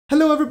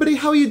Hello everybody,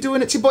 how are you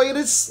doing? It's your boy, it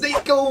is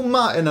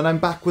Snakeomartyn, and I'm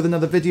back with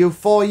another video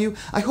for you.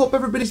 I hope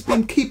everybody's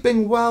been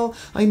keeping well.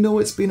 I know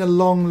it's been a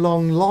long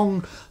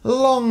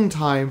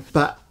time,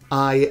 but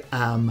I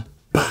am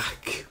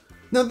back.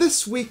 Now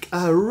this week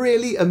a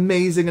really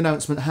amazing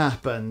announcement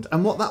happened,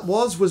 and what that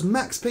was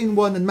Max Payne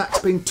 1 and Max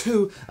Payne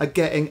 2 are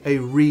getting a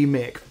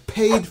remake,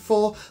 paid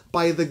for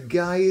by the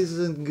guys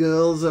and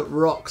girls at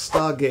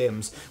Rockstar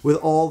Games, with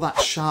all that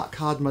shark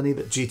card money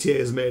that GTA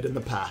has made in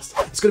the past.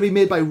 It's going to be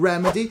made by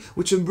Remedy,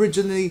 which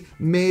originally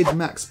made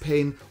Max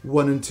Payne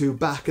 1 and 2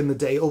 back in the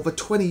day, over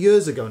 20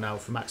 years ago now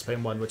for Max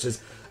Payne 1, which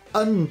is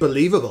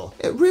unbelievable.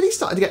 It really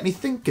started to get me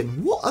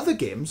thinking, what other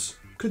games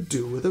could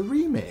do with a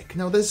remake?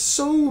 Now there's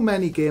so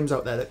many games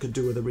out there that could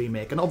do with a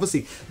remake, and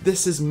obviously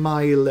this is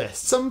my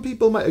list. Some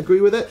people might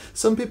agree with it,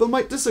 some people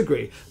might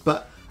disagree,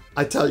 but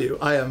I tell you,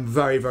 I am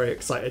very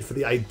excited for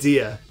the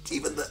idea,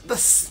 even the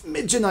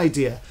smidgen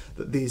idea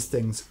that these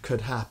things could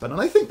happen. And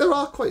I think there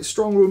are quite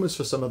strong rumours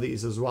for some of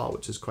these as well,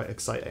 which is quite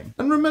exciting.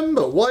 And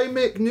remember, why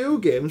make new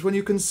games when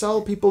you can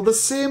sell people the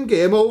same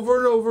game over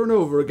and over and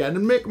over again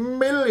and make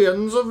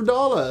millions of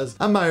dollars?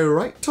 Am I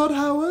right, Todd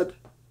Howard?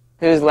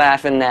 Who's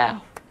laughing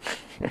now?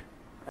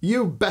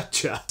 You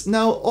betcha.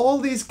 Now, all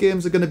these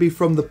games are going to be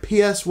from the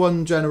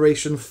PS1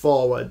 generation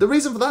forward. The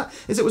reason for that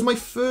is it was my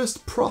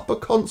first proper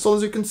console,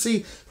 as you can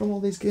see from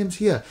all these games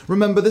here.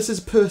 Remember, this is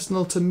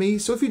personal to me,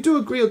 so if you do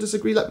agree or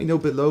disagree, let me know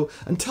below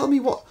and tell me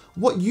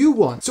what you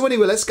want. So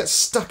anyway, let's get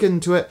stuck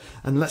into it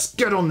and let's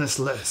get on this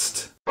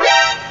list.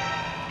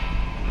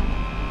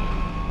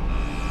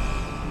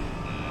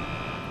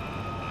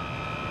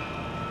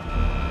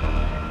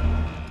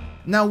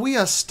 Now we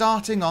are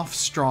starting off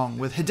strong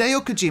with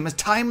Hideo Kojima's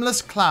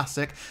timeless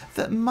classic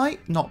that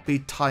might not be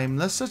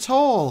timeless at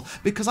all,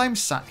 because I'm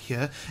sat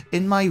here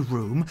in my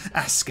room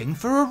asking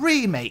for a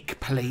remake,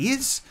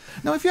 please.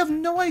 Now if you have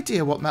no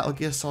idea what Metal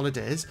Gear Solid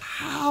is,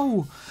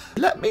 how?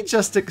 Let me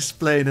just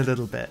explain a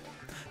little bit.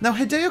 Now,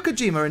 Hideo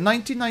Kojima in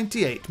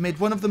 1998 made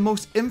one of the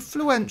most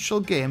influential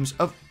games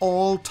of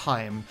all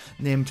time,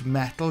 named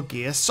Metal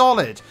Gear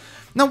Solid.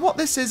 Now, what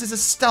this is a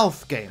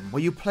stealth game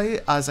where you play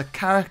as a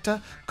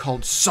character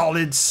called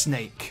Solid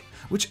Snake,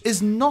 which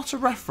is not a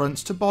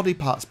reference to body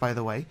parts, by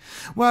the way,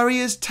 where he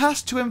is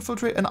tasked to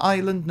infiltrate an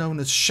island known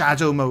as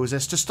Shadow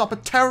Moses to stop a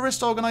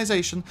terrorist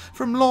organisation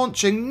from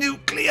launching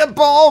nuclear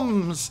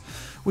bombs,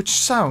 which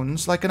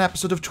sounds like an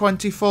episode of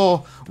 24,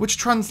 which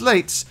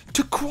translates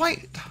to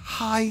quite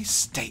high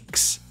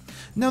stakes.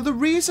 Now, the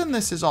reason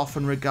this is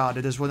often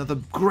regarded as one of the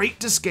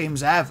greatest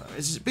games ever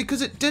is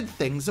because it did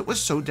things that were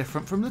so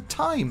different from the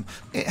time.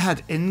 It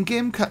had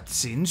in-game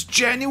cutscenes,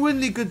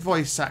 genuinely good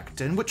voice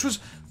acting, which was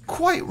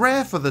quite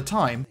rare for the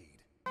time.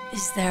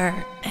 Is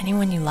there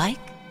anyone you like?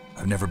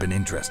 I've never been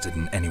interested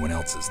in anyone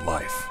else's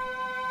life.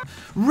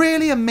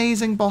 Really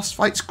amazing boss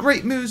fights,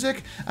 great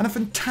music, and a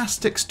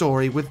fantastic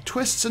story with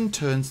twists and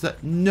turns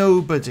that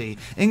nobody,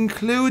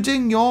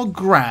 including your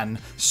gran,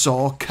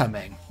 saw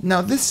coming.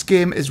 Now this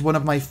game is one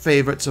of my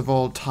favourites of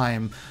all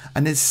time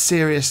and is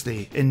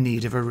seriously in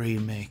need of a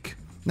remake.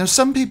 Now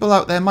some people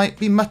out there might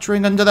be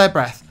muttering under their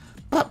breath,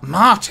 "But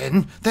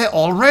Martin, there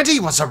already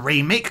was a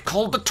remake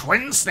called The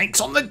Twin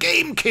Snakes on the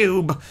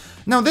GameCube."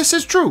 Now this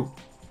is true.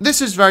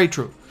 This is very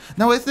true.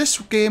 Now, if this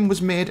game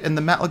was made in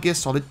the Metal Gear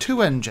Solid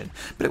 2 engine,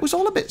 but it was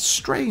all a bit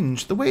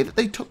strange. The way that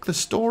they took the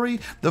story,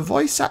 the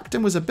voice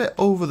acting was a bit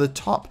over the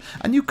top,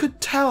 and you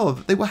could tell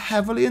that they were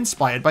heavily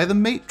inspired by The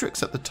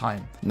Matrix at the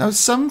time. Now,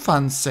 some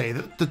fans say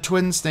that The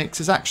Twin Snakes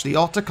is actually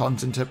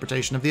Otacon's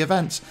interpretation of the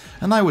events,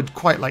 and I would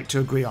quite like to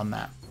agree on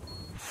that.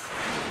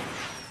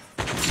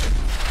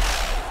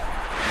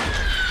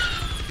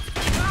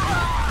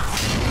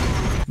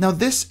 Now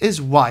this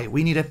is why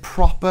we need a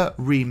proper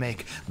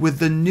remake with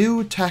the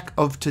new tech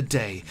of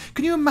today.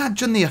 Can you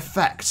imagine the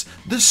effects?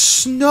 The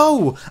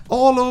snow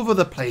all over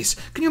the place.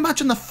 Can you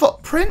imagine the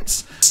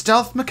footprints?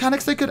 Stealth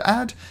mechanics they could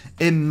add?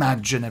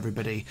 Imagine,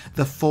 everybody,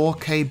 the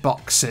 4K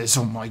boxes.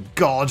 Oh my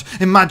god.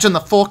 Imagine the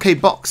 4K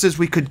boxes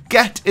we could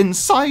get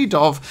inside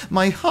of.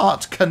 My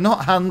heart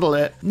cannot handle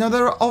it. Now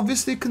there are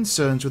obviously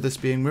concerns with this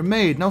being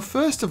remade. Now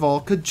first of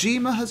all,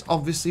 Kojima has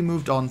obviously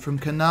moved on from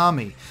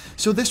Konami,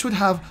 so this would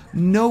have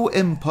no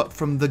input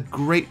from the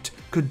great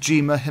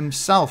Kojima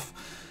himself.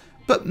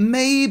 But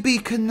maybe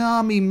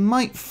Konami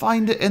might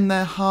find it in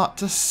their heart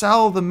to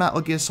sell the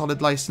Metal Gear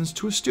Solid license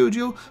to a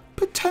studio,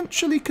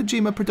 potentially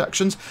Kojima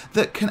Productions,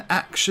 that can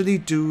actually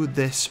do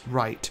this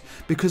right.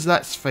 Because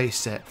let's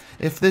face it,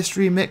 if this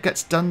remake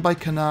gets done by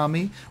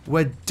Konami,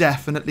 we're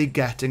definitely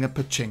getting a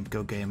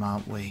pachinko game,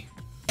 aren't we?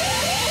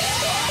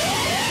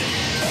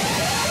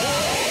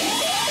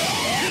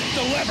 Hit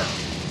the lever!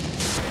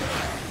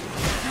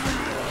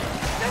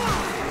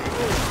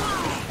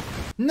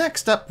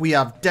 Next up, we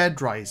have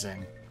Dead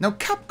Rising. Now,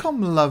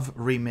 Capcom love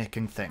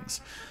remaking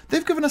things.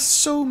 They've given us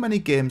so many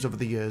games over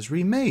the years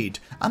remade,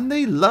 and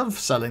they love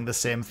selling the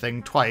same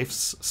thing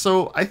twice,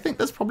 so I think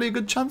there's probably a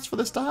good chance for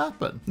this to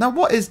happen. Now,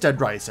 what is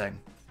Dead Rising?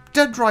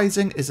 Dead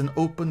Rising is an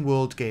open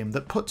world game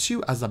that puts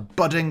you as a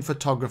budding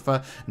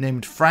photographer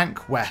named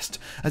Frank West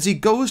as he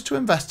goes to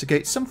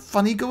investigate some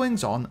funny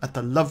goings on at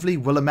the lovely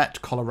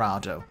Willamette,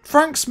 Colorado.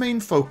 Frank's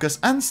main focus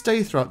and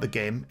stay throughout the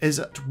game is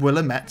at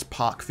Willamette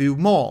Parkview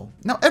Mall.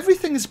 Now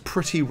everything is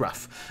pretty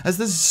rough as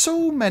there's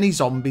so many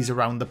zombies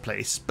around the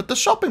place, but the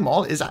shopping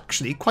mall is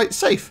actually quite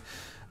safe.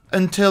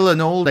 Until an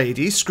old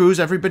lady screws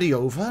everybody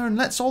over and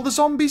lets all the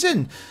zombies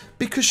in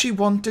because she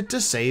wanted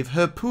to save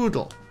her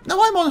poodle. Now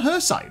I'm on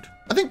her side.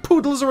 I think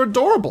poodles are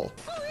adorable.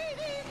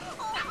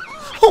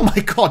 Oh my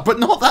god, but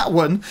not that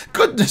one.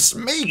 Goodness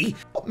me.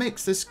 What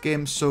makes this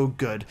game so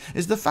good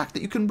is the fact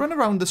that you can run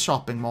around the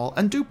shopping mall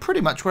and do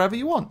pretty much whatever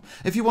you want.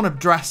 If you want to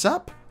dress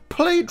up,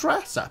 play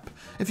dress up.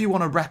 If you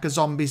want to wreck a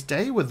zombie's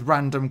day with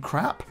random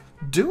crap,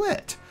 do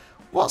it.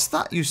 What's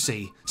that you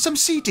see? Some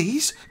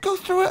CDs? Go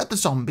throw it at the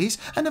zombies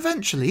and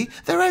eventually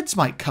their heads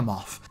might come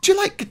off. Do you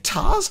like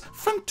guitars?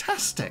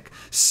 Fantastic.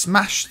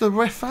 Smash the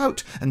riff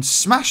out and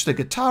smash the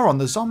guitar on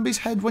the zombie's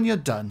head when you're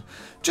done.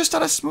 Just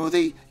had a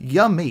smoothie?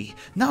 Yummy.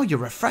 Now you're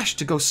refreshed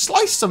to go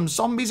slice some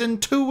zombies in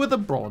two with a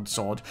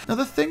broadsword. Now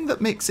the thing that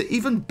makes it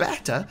even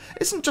better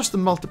isn't just the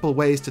multiple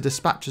ways to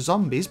dispatch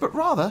zombies, but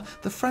rather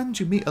the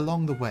friends you meet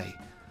along the way.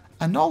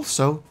 And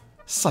also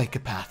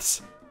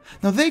psychopaths.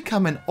 Now they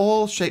come in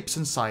all shapes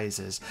and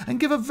sizes and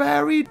give a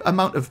varied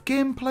amount of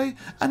gameplay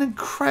and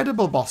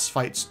incredible boss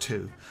fights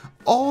too.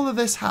 All of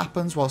this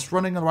happens whilst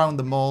running around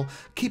the mall,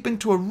 keeping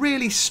to a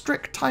really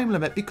strict time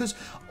limit because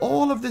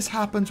all of this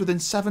happens within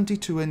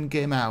 72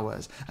 in-game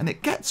hours and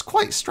it gets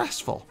quite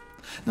stressful.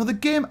 Now the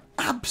game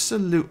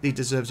absolutely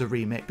deserves a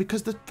remake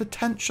because the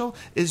potential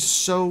is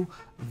so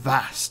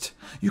vast.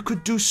 You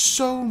could do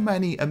so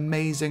many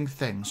amazing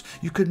things.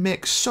 You could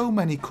make so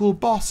many cool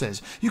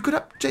bosses. You could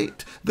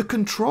update the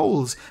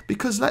controls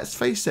because let's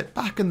face it,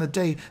 back in the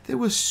day they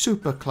were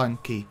super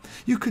clunky.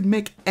 You could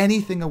make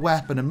anything a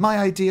weapon and my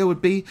idea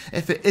would be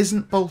if it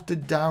isn't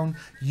bolted down,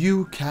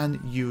 you can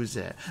use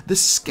it. The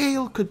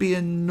scale could be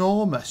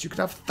enormous. You could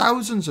have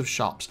thousands of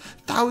shops,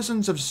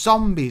 thousands of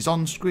zombies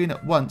on screen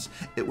at once.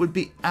 It would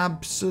be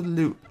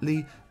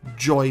absolutely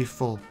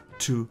joyful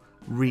to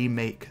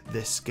remake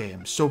this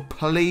game. So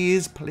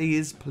please,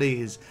 please,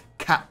 please,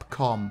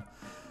 Capcom,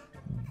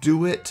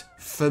 do it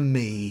for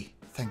me.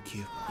 Thank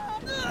you.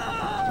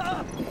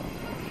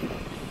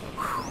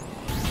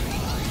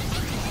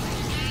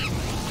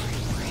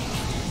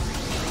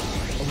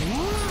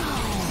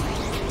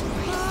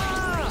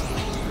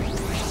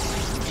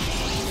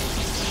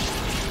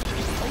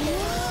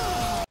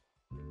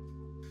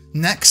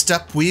 Next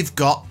up, we've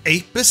got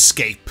Ape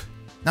Escape.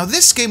 Now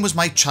this game was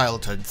my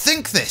childhood.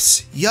 Think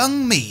this,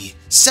 young me,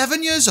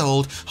 7 years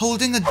old,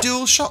 holding a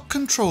DualShock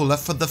controller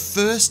for the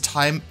first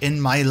time in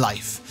my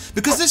life.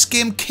 Because this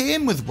game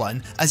came with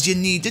one as you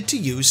needed to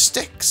use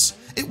sticks.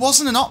 It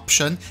wasn't an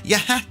option, you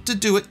had to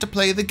do it to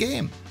play the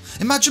game.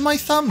 Imagine my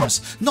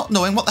thumbs, not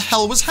knowing what the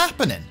hell was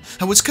happening.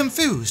 I was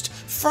confused,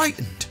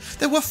 frightened.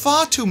 There were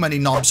far too many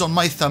knobs on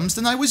my thumbs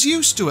than I was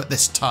used to at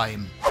this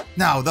time.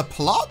 Now the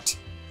plot?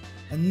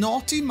 A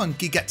naughty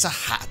monkey gets a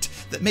hat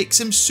that makes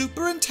him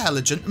super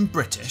intelligent and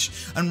British,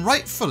 and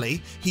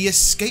rightfully he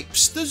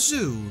escapes the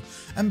zoo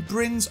and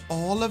brings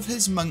all of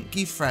his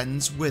monkey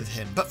friends with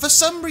him. But for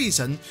some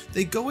reason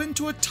they go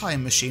into a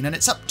time machine and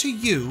it's up to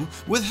you,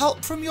 with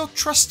help from your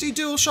trusty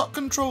DualShock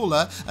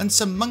controller and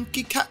some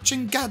monkey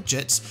catching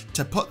gadgets,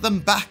 to put them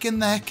back in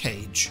their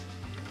cage.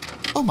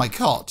 Oh my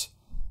god.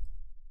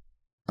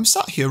 I'm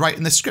sat here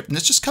writing this script and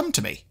it's just come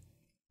to me.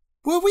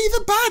 Were we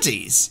the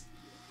baddies?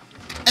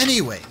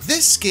 Anyway,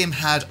 this game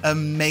had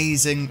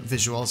amazing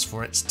visuals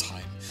for its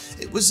time.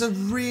 It was a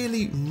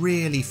really,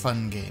 really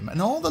fun game,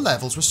 and all the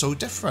levels were so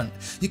different.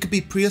 You could be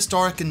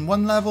prehistoric in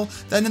one level,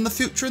 then in the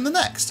future in the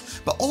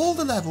next, but all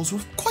the levels were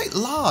quite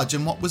large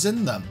in what was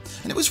in them.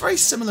 And it was very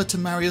similar to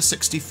Mario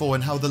 64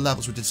 in how the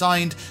levels were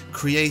designed,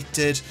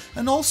 created,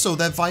 and also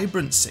their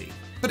vibrancy.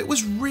 But it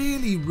was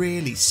really,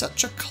 really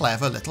such a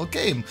clever little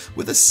game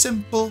with a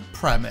simple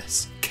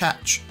premise: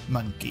 catch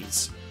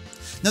monkeys.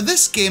 Now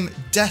this game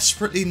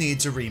desperately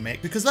needs a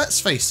remake because let's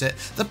face it,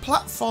 the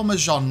platformer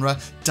genre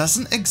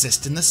doesn't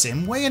exist in the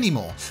same way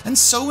anymore, and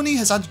Sony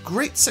has had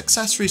great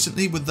success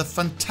recently with the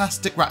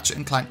fantastic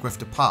Ratchet & Clank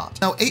Rift Apart.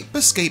 Now Ape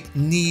Escape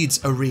needs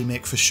a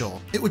remake for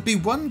sure. It would be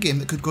one game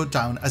that could go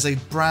down as a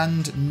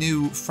brand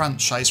new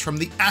franchise from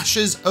the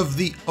ashes of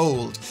the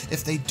old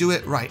if they do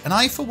it right, and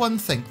I for one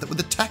think that with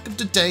the tech of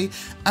today,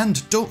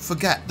 and don't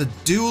forget the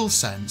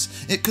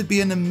DualSense, it could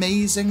be an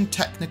amazing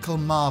technical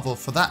marvel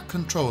for that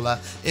controller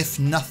if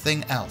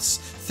nothing else.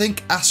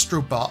 Think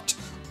Astrobot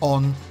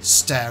on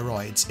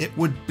steroids. It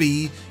would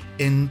be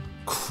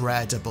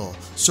incredible.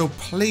 So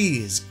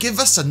please, give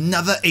us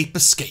another Ape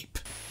Escape.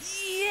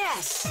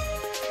 Yes!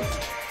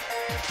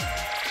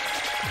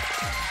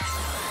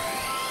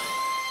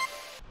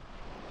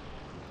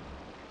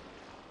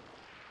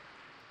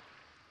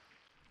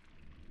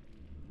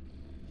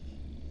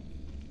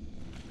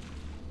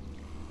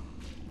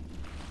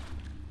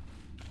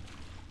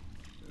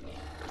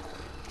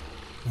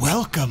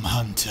 Welcome,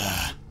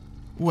 Hunter.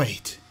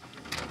 Wait,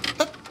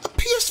 a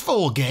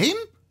PS4 game?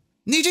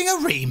 Needing a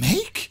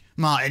remake?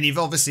 Martin, you've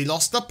obviously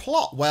lost the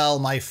plot. Well,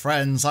 my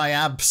friends, I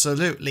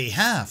absolutely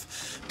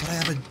have. But I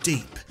have a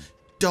deep,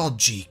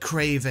 dodgy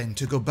craving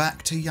to go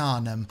back to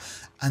Yharnam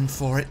and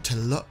for it to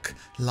look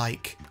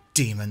like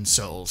Demon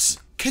Souls.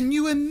 Can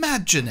you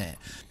imagine it?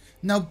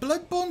 Now,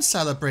 Bloodborne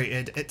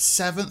celebrated its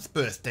 7th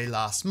birthday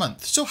last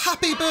month, so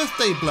happy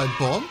birthday,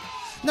 Bloodborne!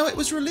 Now, it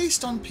was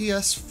released on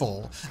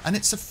PS4, and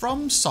it's a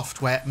From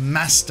Software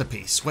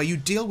masterpiece where you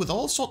deal with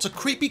all sorts of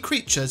creepy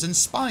creatures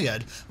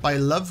inspired by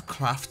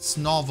Lovecraft's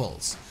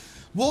novels.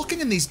 Walking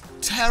in these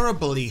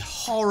terribly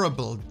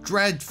horrible,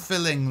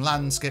 dread-filling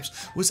landscapes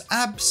was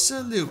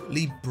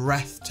absolutely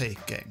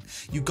breathtaking.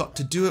 You got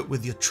to do it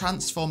with your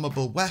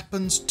transformable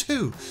weapons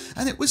too,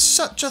 and it was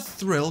such a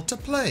thrill to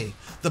play.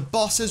 The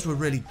bosses were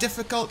really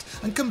difficult,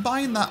 and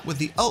combine that with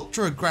the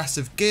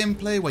ultra-aggressive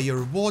gameplay where you're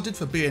rewarded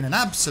for being an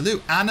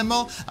absolute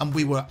animal, and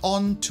we were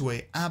on to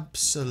an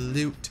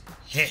absolute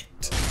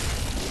hit.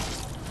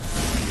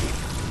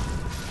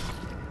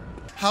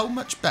 How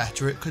much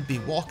better it could be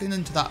walking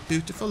into that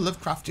beautiful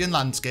Lovecraftian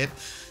landscape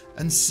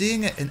and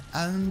seeing it in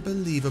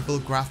unbelievable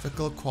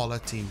graphical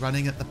quality,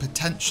 running at the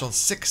potential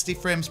 60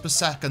 frames per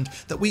second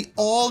that we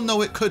all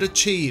know it could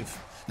achieve.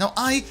 Now,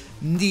 I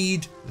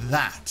need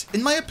that.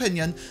 In my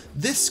opinion,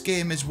 this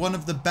game is one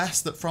of the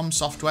best that From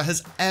Software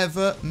has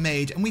ever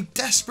made, and we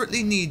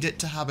desperately need it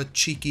to have a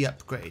cheeky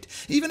upgrade.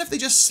 Even if they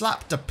just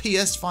slapped a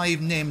PS5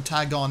 name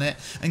tag on it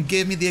and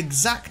gave me the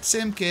exact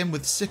same game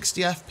with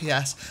 60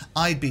 FPS,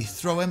 I'd be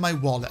throwing my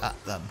wallet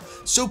at them.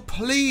 So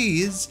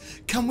please,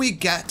 can we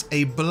get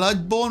a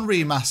Bloodborne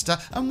remaster?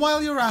 And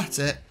while you're at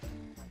it,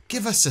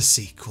 give us a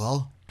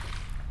sequel.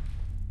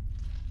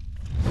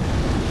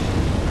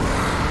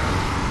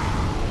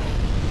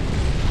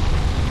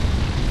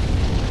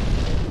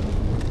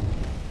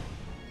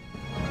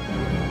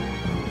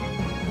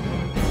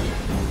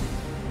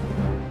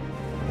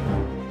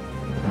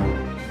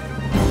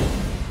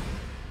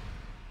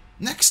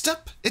 Next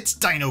up, it's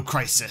Dino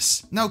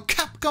Crisis. Now,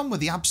 Capcom were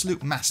the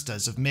absolute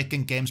masters of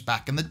making games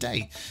back in the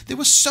day. They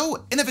were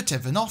so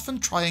innovative and often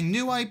trying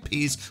new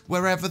IPs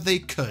wherever they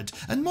could,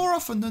 and more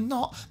often than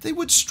not, they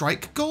would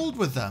strike gold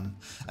with them,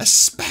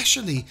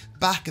 especially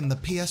back in the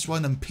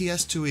PS1 and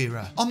PS2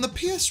 era. On the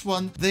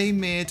PS1, they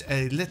made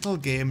a little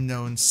game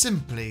known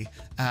simply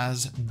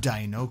as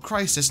Dino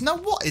Crisis. Now,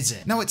 what is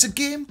it? Now, it's a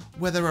game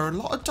where there are a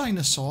lot of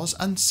dinosaurs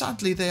and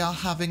sadly they are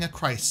having a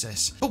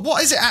crisis. But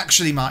what is it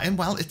actually, Martin?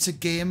 Well, it's a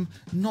game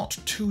not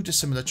too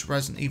dissimilar to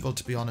Resident Evil,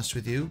 to be honest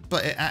with you,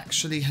 but it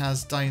actually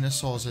has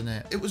dinosaurs in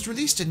it. It was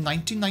released in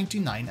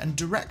 1999 and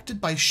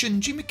directed by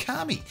Shinji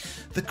Mikami,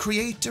 the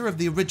creator of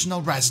the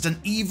original Resident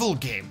Evil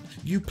game.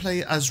 You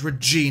play as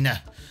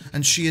Regina,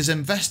 and she is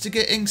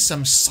investigating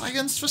some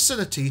science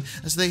facility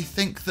as they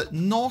think that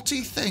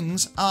naughty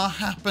things are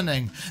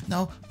happening.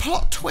 Now,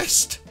 plot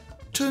twist!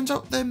 Turns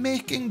out they're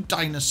making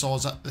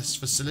dinosaurs at this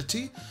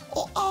facility,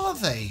 or are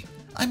they?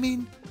 I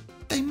mean,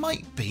 they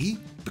might be,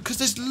 because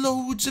there's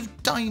loads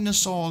of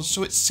dinosaurs,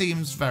 so it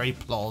seems very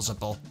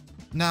plausible.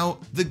 Now,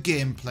 the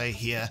gameplay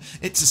here,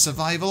 it's a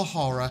survival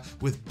horror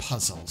with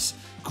puzzles,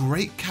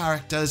 great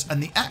characters,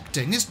 and the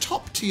acting is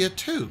top tier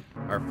too.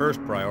 Our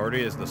first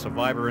priority is the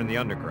survivor in the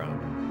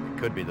underground.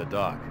 It could be the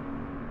doc.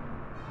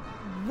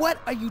 What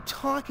are you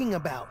talking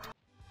about?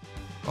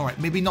 Alright,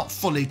 maybe not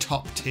fully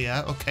top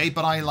tier, okay,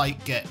 but I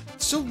like it.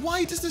 So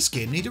why does this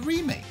game need a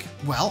remake?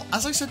 Well,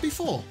 as I said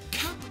before,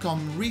 Capcom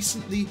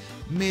recently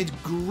made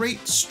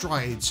great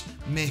strides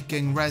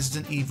making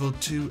Resident Evil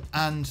 2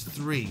 and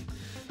 3.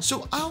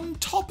 So on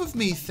top of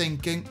me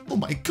thinking, oh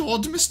my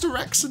god, Mr.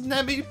 X and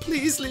Nemi,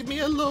 please leave me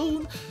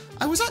alone,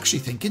 I was actually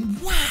thinking,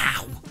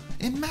 wow,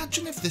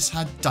 imagine if this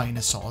had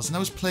dinosaurs and I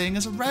was playing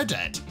as a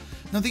redhead.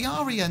 Now, the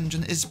RE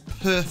engine is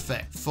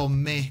perfect for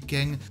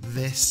making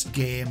this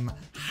game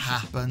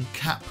happen.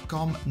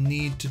 Capcom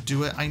need to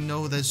do it. I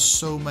know there's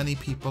so many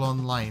people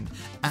online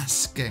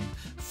asking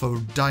for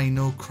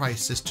Dino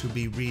Crisis to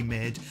be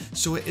remade,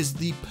 so it is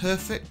the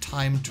perfect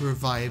time to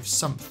revive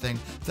something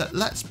that,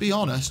 let's be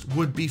honest,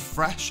 would be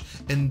fresh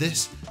in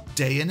this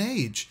day and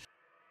age.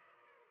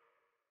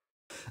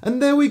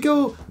 And there we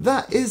go,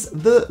 that is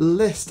the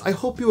list. I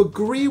hope you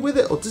agree with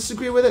it or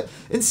disagree with it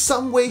in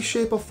some way,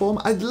 shape or form.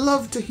 I'd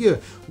love to hear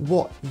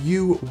what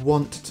you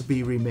want to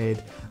be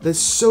remade. There's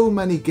so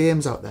many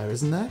games out there,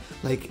 isn't there?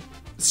 Like,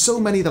 so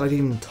many that I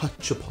didn't even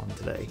touch upon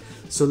today.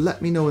 So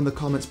let me know in the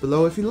comments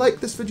below. If you like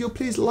this video,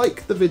 please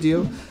like the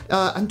video.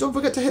 And don't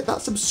forget to hit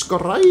that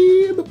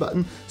subscribe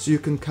button so you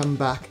can come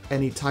back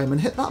anytime. And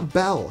hit that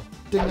bell,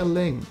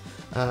 ding-a-ling.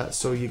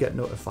 So you get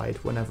notified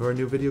whenever a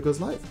new video goes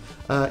live.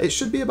 It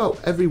should be about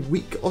every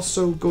week or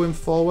so going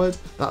forward.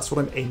 That's what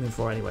I'm aiming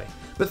for anyway.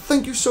 But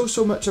thank you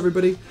so much,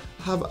 everybody.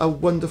 Have a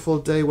wonderful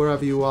day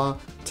wherever you are.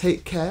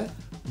 Take care,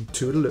 and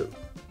toodaloo.